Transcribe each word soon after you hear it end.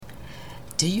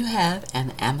Do you have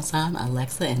an Amazon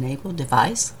Alexa enabled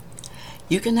device?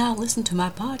 You can now listen to my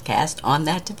podcast on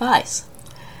that device.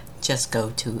 Just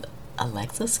go to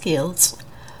Alexa Skills,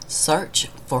 search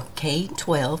for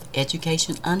K-12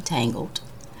 Education Untangled,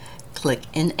 click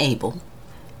Enable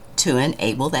to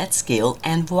enable that skill,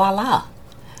 and voila!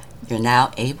 You're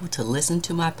now able to listen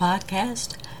to my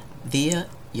podcast via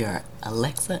your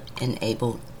Alexa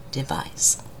enabled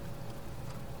device.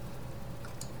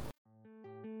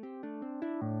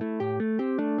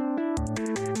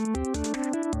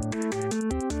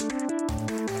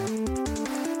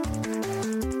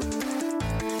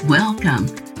 Welcome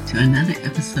to another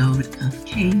episode of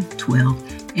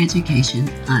K-12 Education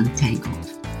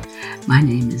Untangled. My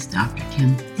name is Dr.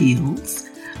 Kim Fields,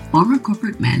 former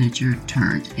corporate manager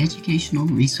turned educational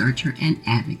researcher and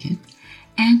advocate,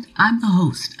 and I'm the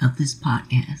host of this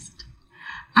podcast.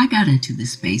 I got into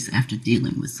this space after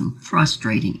dealing with some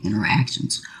frustrating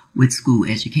interactions with school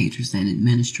educators and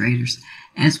administrators,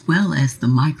 as well as the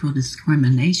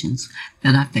micro-discriminations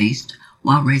that I faced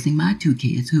while raising my two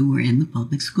kids who were in the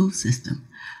public school system.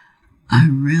 I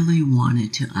really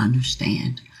wanted to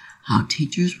understand how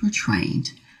teachers were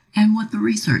trained and what the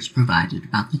research provided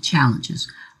about the challenges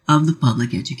of the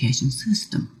public education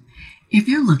system. If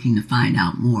you're looking to find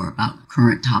out more about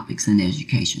current topics in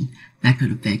education that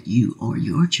could affect you or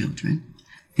your children,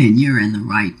 then you're in the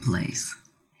right place.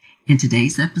 In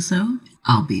today's episode,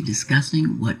 I'll be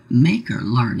discussing what Maker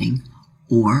Learning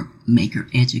or Maker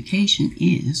Education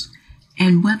is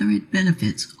and whether it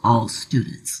benefits all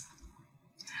students.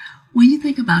 When you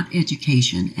think about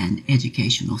education and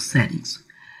educational settings,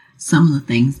 some of the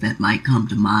things that might come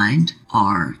to mind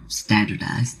are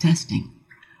standardized testing,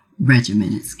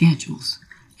 regimented schedules,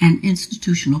 and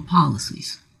institutional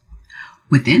policies.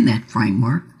 Within that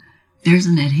framework, there's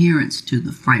an adherence to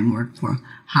the framework for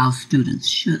how students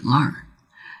should learn.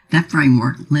 That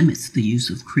framework limits the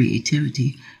use of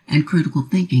creativity and critical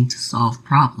thinking to solve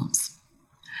problems.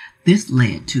 This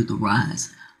led to the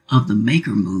rise of the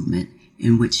Maker movement,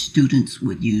 in which students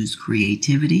would use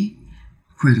creativity,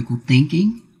 critical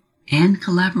thinking, and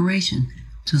collaboration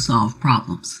to solve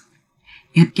problems.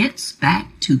 It gets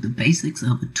back to the basics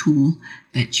of a tool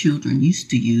that children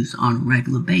used to use on a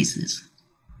regular basis,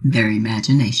 their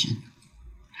imagination.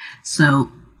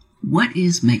 So, what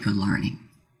is Maker Learning,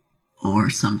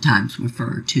 or sometimes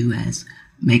referred to as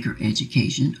Maker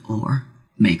Education or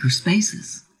Maker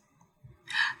Spaces?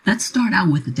 Let's start out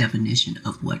with the definition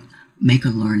of what Maker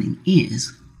Learning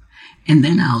is, and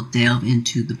then I'll delve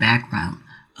into the background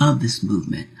of this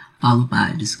movement, followed by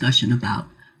a discussion about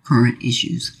current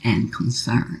issues and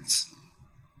concerns.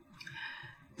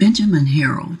 Benjamin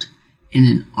Herold, in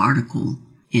an article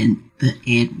in the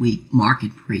EdWeek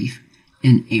Market Brief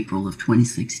in April of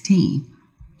 2016,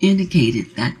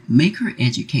 indicated that Maker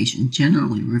Education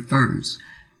generally refers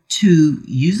to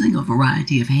using a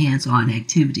variety of hands-on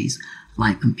activities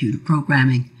like computer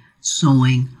programming,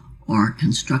 sewing, or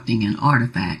constructing an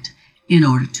artifact in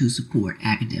order to support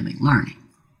academic learning.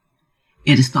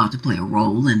 It is thought to play a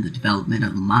role in the development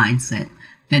of a mindset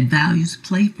that values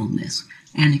playfulness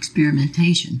and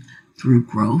experimentation through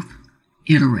growth,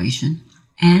 iteration,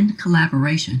 and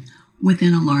collaboration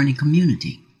within a learning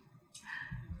community.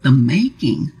 The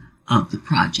making of the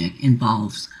project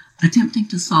involves attempting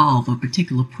to solve a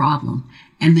particular problem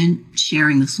and then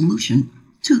sharing the solution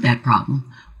to that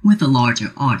problem with a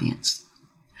larger audience.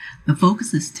 The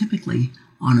focus is typically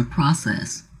on a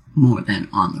process more than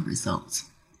on the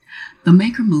results. The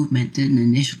Maker movement didn't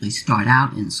initially start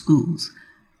out in schools,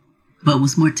 but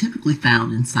was more typically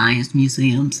found in science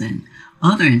museums and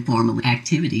other informal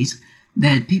activities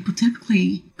that people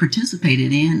typically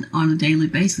participated in on a daily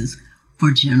basis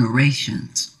for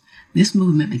generations. This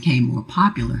movement became more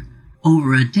popular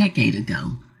over a decade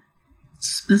ago,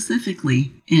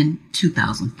 specifically in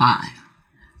 2005.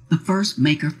 The first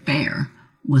Maker Fair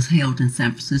was held in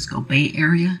San Francisco Bay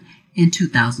Area in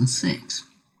 2006.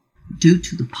 Due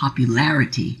to the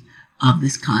popularity of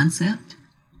this concept,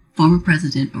 former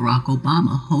President Barack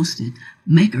Obama hosted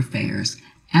Maker Fairs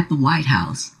at the White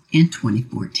House in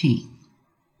 2014.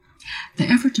 The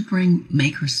effort to bring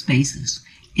Maker Spaces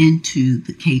into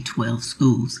the K-12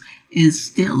 schools is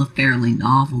still a fairly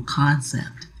novel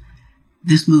concept.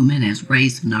 This movement has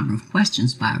raised a number of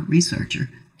questions by a researcher,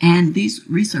 and these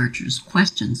researchers'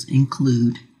 questions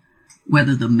include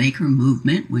whether the Maker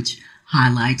movement, which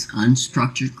highlights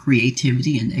unstructured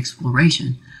creativity and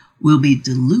exploration, will be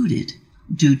diluted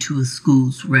due to a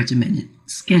school's regimented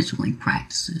scheduling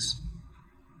practices.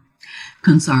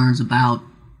 Concerns about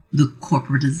the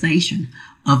corporatization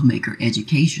of Maker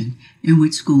Education, in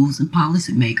which schools and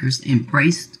policymakers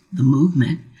embraced the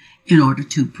movement in order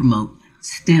to promote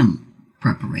STEM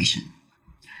preparation.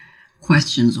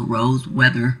 Questions arose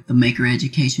whether the maker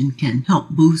education can help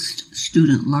boost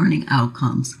student learning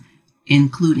outcomes,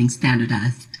 including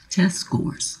standardized test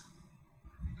scores,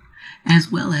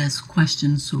 as well as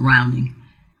questions surrounding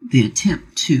the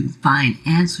attempt to find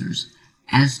answers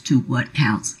as to what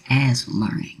counts as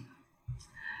learning.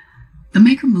 The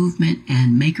maker movement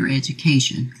and maker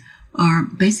education are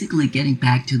basically getting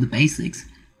back to the basics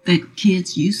that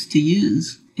kids used to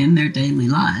use in their daily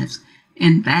lives,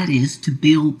 and that is to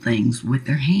build things with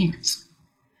their hands.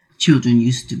 Children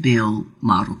used to build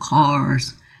model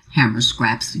cars, hammer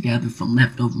scraps together from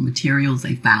leftover materials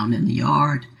they found in the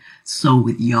yard, sew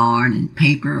with yarn and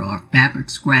paper or fabric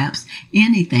scraps,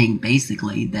 anything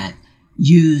basically that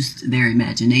used their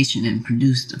imagination and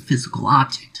produced a physical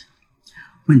object.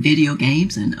 When video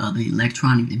games and other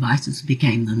electronic devices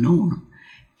became the norm,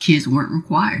 kids weren't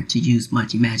required to use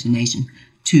much imagination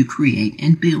to create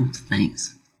and build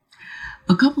things.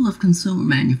 A couple of consumer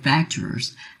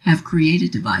manufacturers have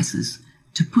created devices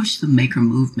to push the maker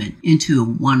movement into a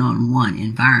one-on-one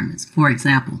environments. For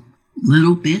example,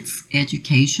 Little Bits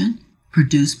Education,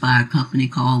 produced by a company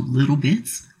called Little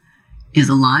Bits, is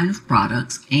a line of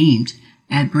products aimed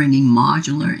at bringing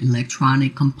modular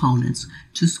electronic components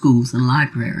to schools and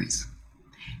libraries.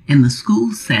 In the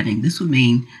school setting, this would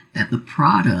mean that the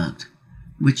product,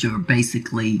 which are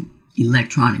basically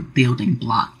electronic building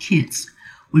block kits,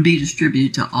 would be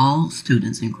distributed to all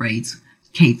students in grades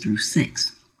K through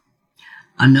 6.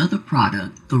 Another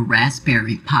product, the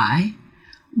Raspberry Pi,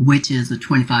 which is a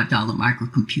 $25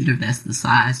 microcomputer that's the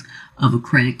size of a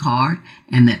credit card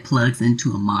and that plugs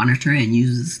into a monitor and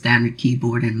uses a standard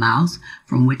keyboard and mouse,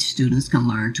 from which students can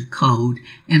learn to code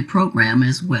and program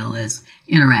as well as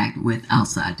interact with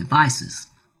outside devices.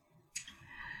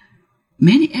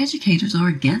 Many educators are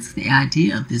against the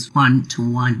idea of this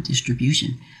one-to-one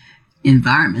distribution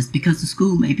environments because the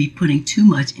school may be putting too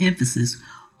much emphasis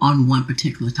on one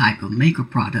particular type of maker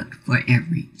product for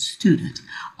every student.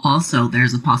 Also,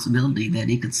 there's a possibility that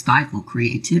it could stifle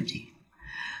creativity.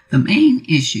 The main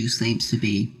issue seems to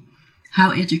be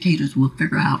how educators will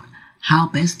figure out how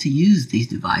best to use these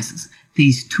devices,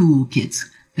 these toolkits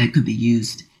that could be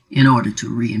used in order to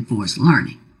reinforce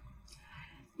learning.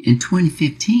 In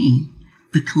 2015,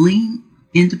 the Killeen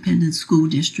Independent School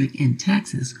District in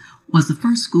Texas was the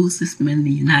first school system in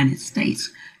the United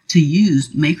States to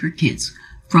use maker kits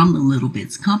from the Little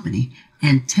Bits company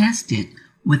and test it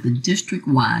with a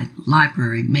district-wide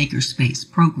library makerspace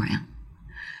program.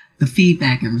 The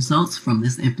feedback and results from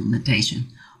this implementation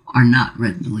are not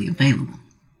readily available.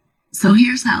 So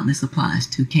here's how this applies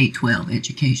to K-12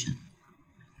 education.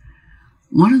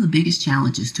 One of the biggest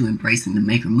challenges to embracing the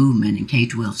maker movement in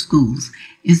K-12 schools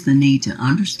is the need to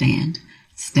understand,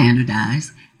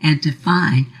 standardize, and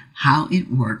define how it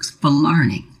works for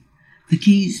learning. The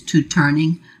keys to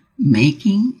turning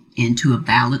making into a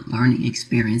valid learning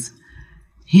experience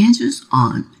hinges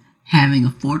on having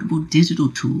affordable digital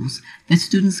tools that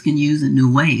students can use in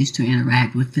new ways to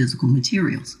interact with physical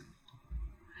materials,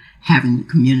 having the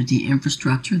community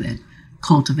infrastructure that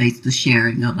cultivates the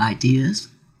sharing of ideas,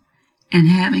 and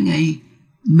having a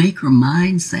maker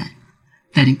mindset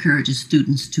that encourages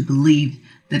students to believe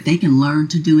that they can learn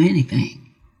to do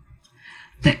anything.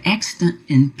 The extant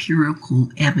empirical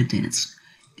evidence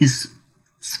is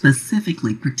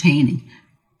specifically pertaining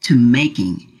to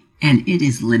making, and it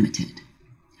is limited.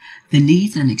 The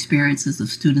needs and experiences of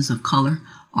students of color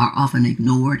are often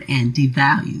ignored and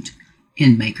devalued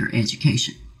in maker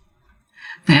education.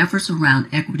 The efforts around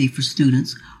equity for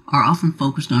students are often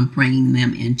focused on bringing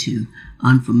them into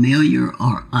unfamiliar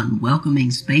or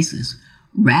unwelcoming spaces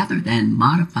rather than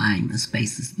modifying the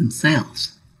spaces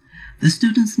themselves. The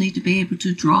students need to be able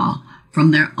to draw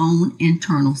from their own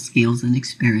internal skills and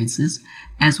experiences,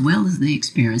 as well as the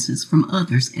experiences from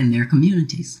others in their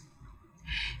communities.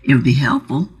 It would be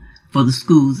helpful for the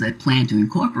schools that plan to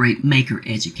incorporate maker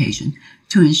education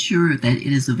to ensure that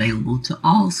it is available to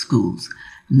all schools,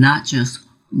 not just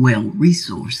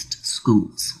well-resourced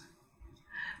schools.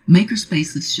 Maker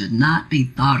spaces should not be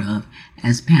thought of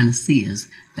as panaceas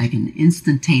that can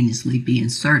instantaneously be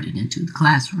inserted into the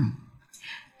classroom,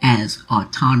 as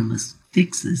autonomous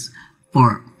fixes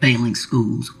for failing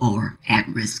schools or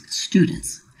at-risk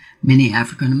students. Many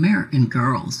African American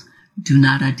girls do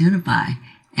not identify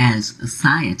as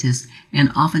scientists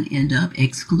and often end up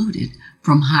excluded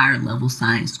from higher level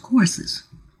science courses.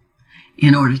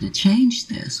 In order to change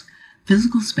this,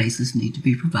 physical spaces need to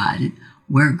be provided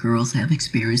where girls have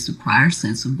experienced a prior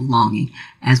sense of belonging,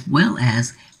 as well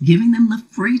as giving them the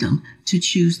freedom to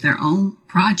choose their own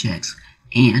projects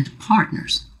and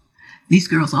partners. These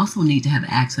girls also need to have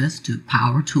access to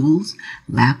power tools,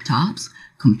 laptops,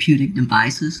 computing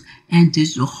devices, and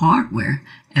digital hardware,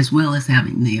 as well as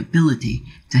having the ability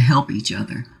to help each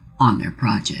other on their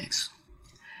projects.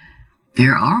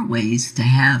 There are ways to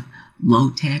have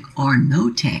low-tech or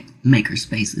no-tech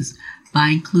makerspaces by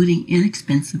including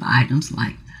inexpensive items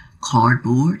like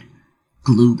cardboard,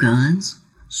 glue guns,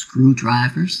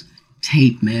 screwdrivers,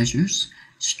 tape measures,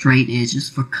 straight edges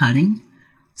for cutting,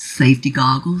 safety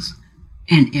goggles,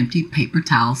 and empty paper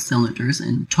towel cylinders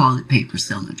and toilet paper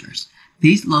cylinders.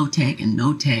 These low-tech and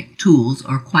no-tech tools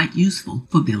are quite useful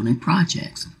for building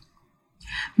projects.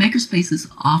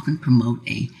 Makerspaces often promote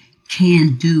a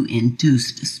can-do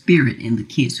induced spirit in the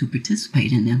kids who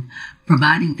participate in them,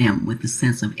 providing them with a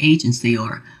sense of agency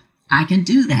or, I can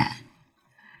do that.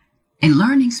 A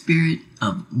learning spirit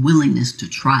of willingness to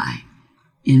try,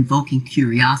 invoking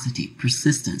curiosity,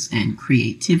 persistence, and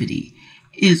creativity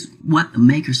is what the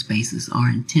makerspaces are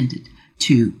intended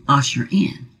to usher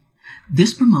in.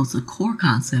 This promotes a core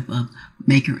concept of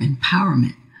maker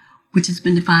empowerment, which has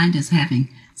been defined as having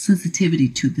sensitivity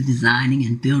to the designing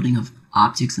and building of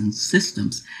objects and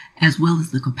systems, as well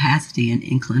as the capacity and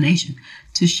inclination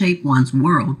to shape one's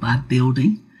world by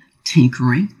building,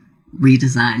 tinkering,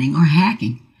 redesigning, or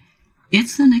hacking.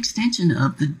 It's an extension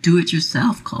of the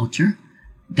do-it-yourself culture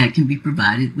that can be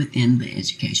provided within the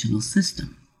educational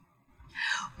system.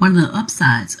 One of the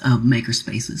upsides of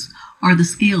makerspaces are the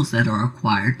skills that are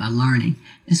acquired by learning,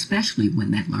 especially when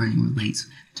that learning relates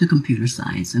to computer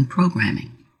science and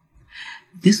programming.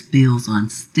 This builds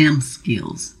on STEM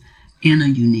skills in a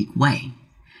unique way.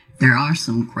 There are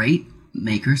some great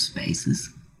makerspaces,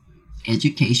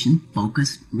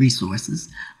 education-focused resources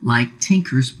like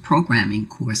Tinker's programming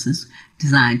courses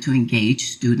designed to engage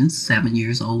students 7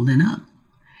 years old and up.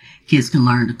 Kids can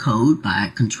learn to code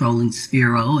by controlling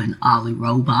Sphero and Ollie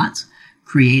robots,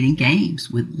 creating games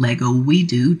with Lego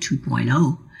WeDo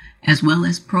 2.0, as well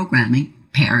as programming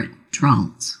Parrot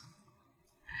drones.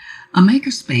 A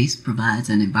makerspace provides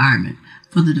an environment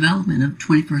for the development of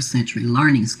 21st century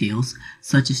learning skills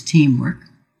such as teamwork,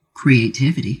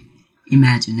 creativity,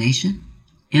 imagination,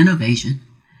 innovation,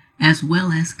 as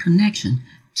well as connection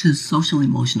to social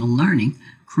emotional learning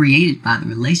created by the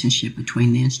relationship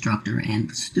between the instructor and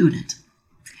the student.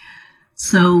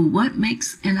 So what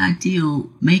makes an ideal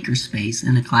makerspace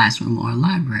in a classroom or a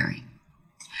library?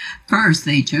 First,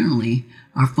 they generally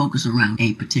are focused around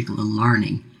a particular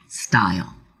learning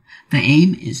style. The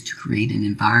aim is to create an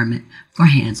environment for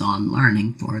hands-on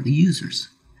learning for the users.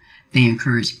 They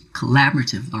encourage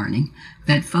collaborative learning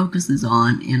that focuses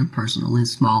on interpersonal and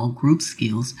small group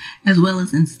skills, as well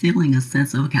as instilling a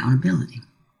sense of accountability.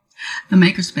 The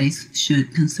makerspace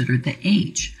should consider the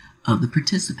age of the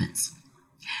participants.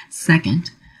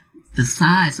 Second, the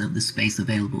size of the space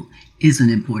available is an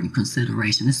important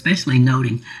consideration, especially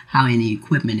noting how any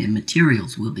equipment and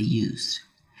materials will be used.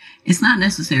 It's not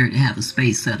necessary to have a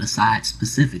space set aside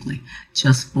specifically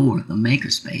just for the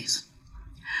makerspace.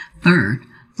 Third,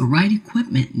 the right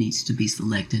equipment needs to be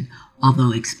selected,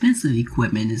 although expensive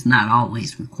equipment is not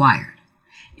always required.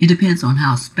 It depends on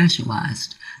how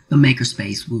specialized the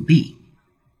makerspace will be.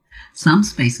 Some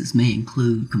spaces may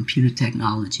include computer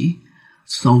technology,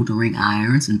 soldering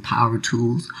irons, and power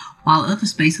tools, while other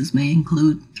spaces may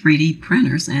include 3D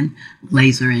printers and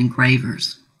laser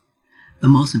engravers. The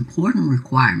most important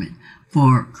requirement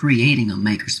for creating a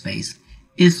makerspace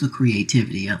is the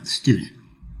creativity of the student.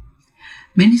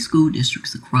 Many school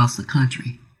districts across the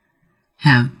country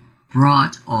have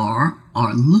brought or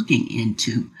are looking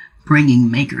into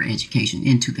bringing maker education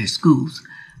into their schools,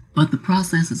 but the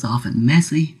process is often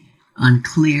messy,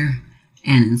 unclear,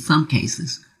 and in some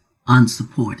cases,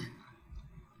 unsupported.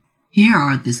 Here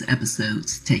are this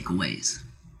episode's takeaways.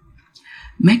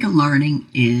 Maker learning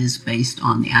is based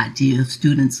on the idea of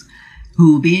students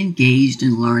who will be engaged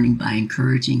in learning by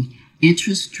encouraging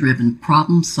interest-driven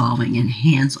problem-solving and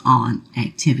hands-on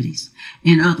activities.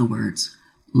 In other words,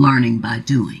 learning by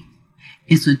doing.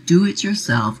 It's a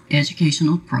do-it-yourself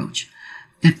educational approach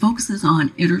that focuses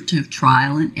on iterative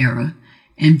trial and error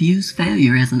and views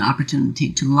failure as an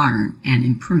opportunity to learn and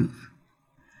improve.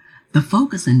 The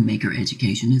focus in maker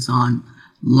education is on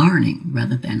learning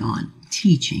rather than on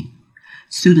teaching.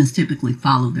 Students typically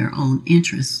follow their own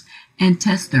interests and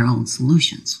test their own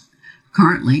solutions.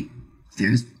 Currently,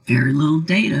 there's very little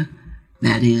data,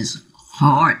 that is,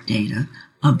 hard data,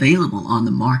 available on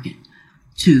the market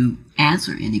to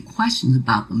answer any questions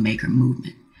about the maker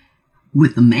movement,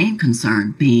 with the main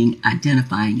concern being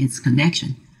identifying its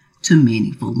connection to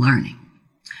meaningful learning.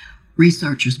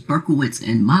 Researchers Berkowitz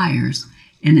and Myers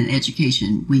in an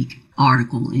Education Week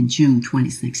article in June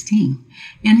 2016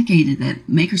 indicated that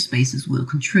makerspaces will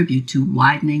contribute to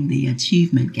widening the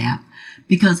achievement gap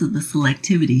because of the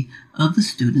selectivity of the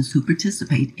students who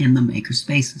participate in the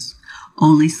makerspaces.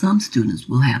 Only some students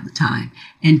will have the time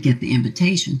and get the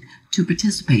invitation to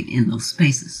participate in those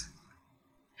spaces.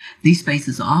 These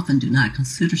spaces often do not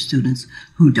consider students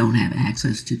who don't have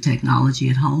access to technology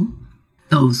at home,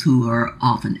 those who are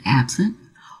often absent,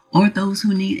 or those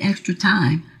who need extra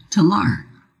time to learn.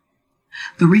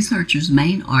 The researchers'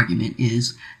 main argument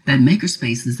is that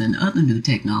makerspaces and other new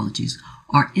technologies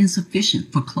are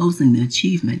insufficient for closing the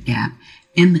achievement gap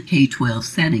in the K-12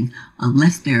 setting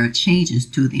unless there are changes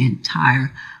to the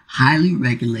entire highly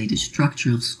regulated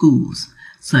structure of schools,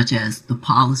 such as the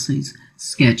policies,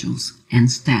 schedules,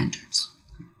 and standards.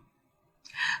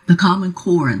 The Common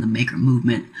Core and the Maker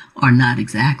movement are not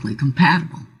exactly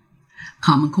compatible.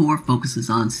 Common Core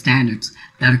focuses on standards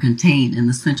that are contained in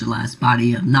the centralized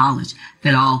body of knowledge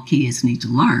that all kids need to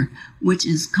learn, which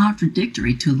is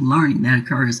contradictory to the learning that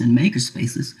occurs in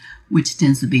makerspaces, which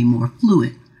tends to be more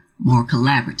fluid, more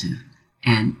collaborative,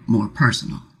 and more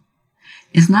personal.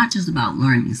 It's not just about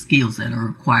learning the skills that are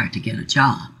required to get a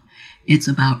job. It's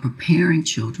about preparing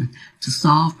children to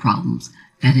solve problems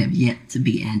that have yet to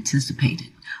be anticipated.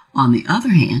 On the other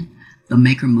hand, the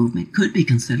Maker movement could be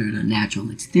considered a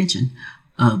natural extension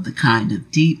of the kind of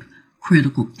deep,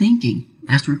 critical thinking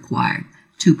that's required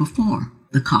to perform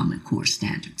the Common Core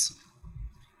standards.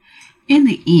 In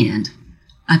the end,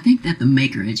 I think that the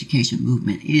Maker education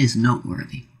movement is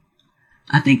noteworthy.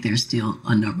 I think there's still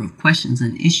a number of questions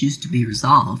and issues to be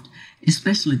resolved,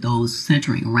 especially those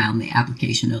centering around the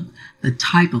application of the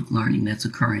type of learning that's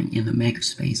occurring in the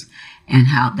makerspace and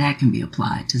how that can be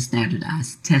applied to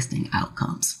standardized testing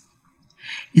outcomes.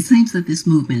 It seems that this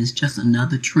movement is just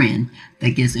another trend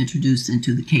that gets introduced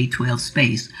into the K-12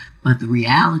 space, but the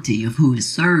reality of who is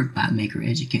served by Maker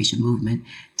education movement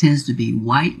tends to be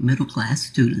white middle-class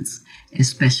students,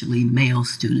 especially male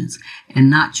students, and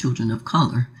not children of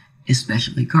color,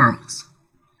 especially girls.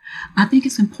 I think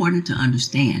it's important to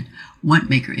understand what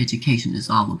Maker education is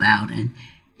all about, and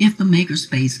if the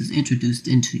makerspace is introduced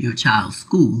into your child's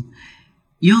school,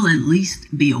 you'll at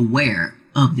least be aware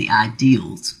of the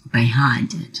ideals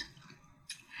behind it.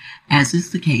 As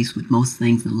is the case with most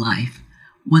things in life,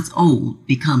 what's old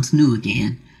becomes new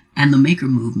again, and the Maker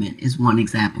movement is one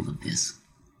example of this.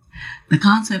 The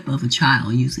concept of a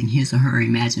child using his or her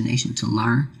imagination to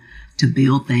learn, to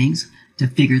build things, to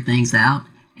figure things out,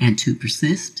 and to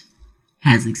persist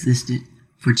has existed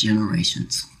for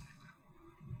generations.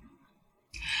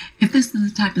 If this is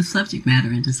the type of subject matter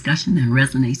and discussion that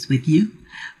resonates with you,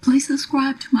 please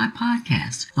subscribe to my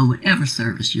podcast on whatever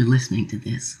service you're listening to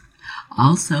this.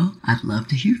 Also, I'd love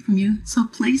to hear from you, so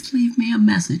please leave me a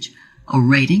message, a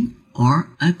rating, or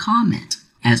a comment,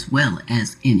 as well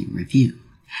as any review.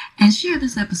 And share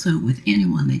this episode with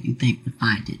anyone that you think would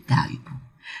find it valuable.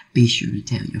 Be sure to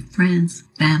tell your friends,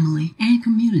 family, and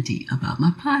community about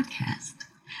my podcast.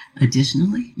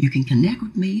 Additionally, you can connect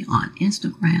with me on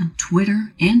Instagram,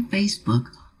 Twitter, and Facebook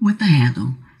with the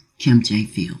handle Kim J.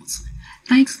 Fields.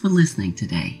 Thanks for listening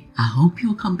today. I hope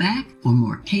you'll come back for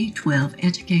more K-12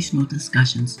 educational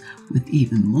discussions with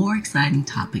even more exciting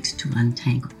topics to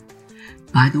untangle.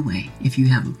 By the way, if you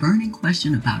have a burning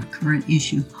question about a current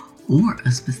issue or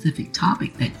a specific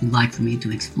topic that you'd like for me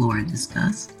to explore and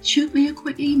discuss, shoot me a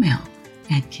quick email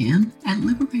at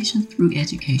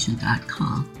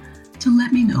kim@liberationthrougheducation.com to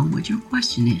let me know what your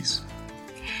question is.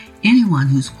 Anyone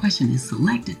whose question is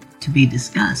selected to be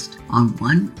discussed on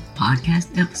one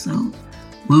podcast episode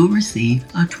will receive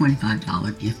a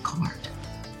 $25 gift card.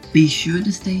 Be sure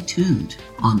to stay tuned.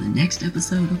 On the next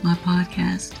episode of my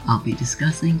podcast, I'll be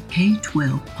discussing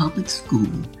K-12 public school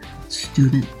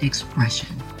student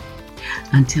expression.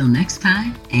 Until next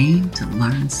time, aim to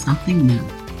learn something new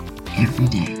every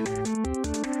day.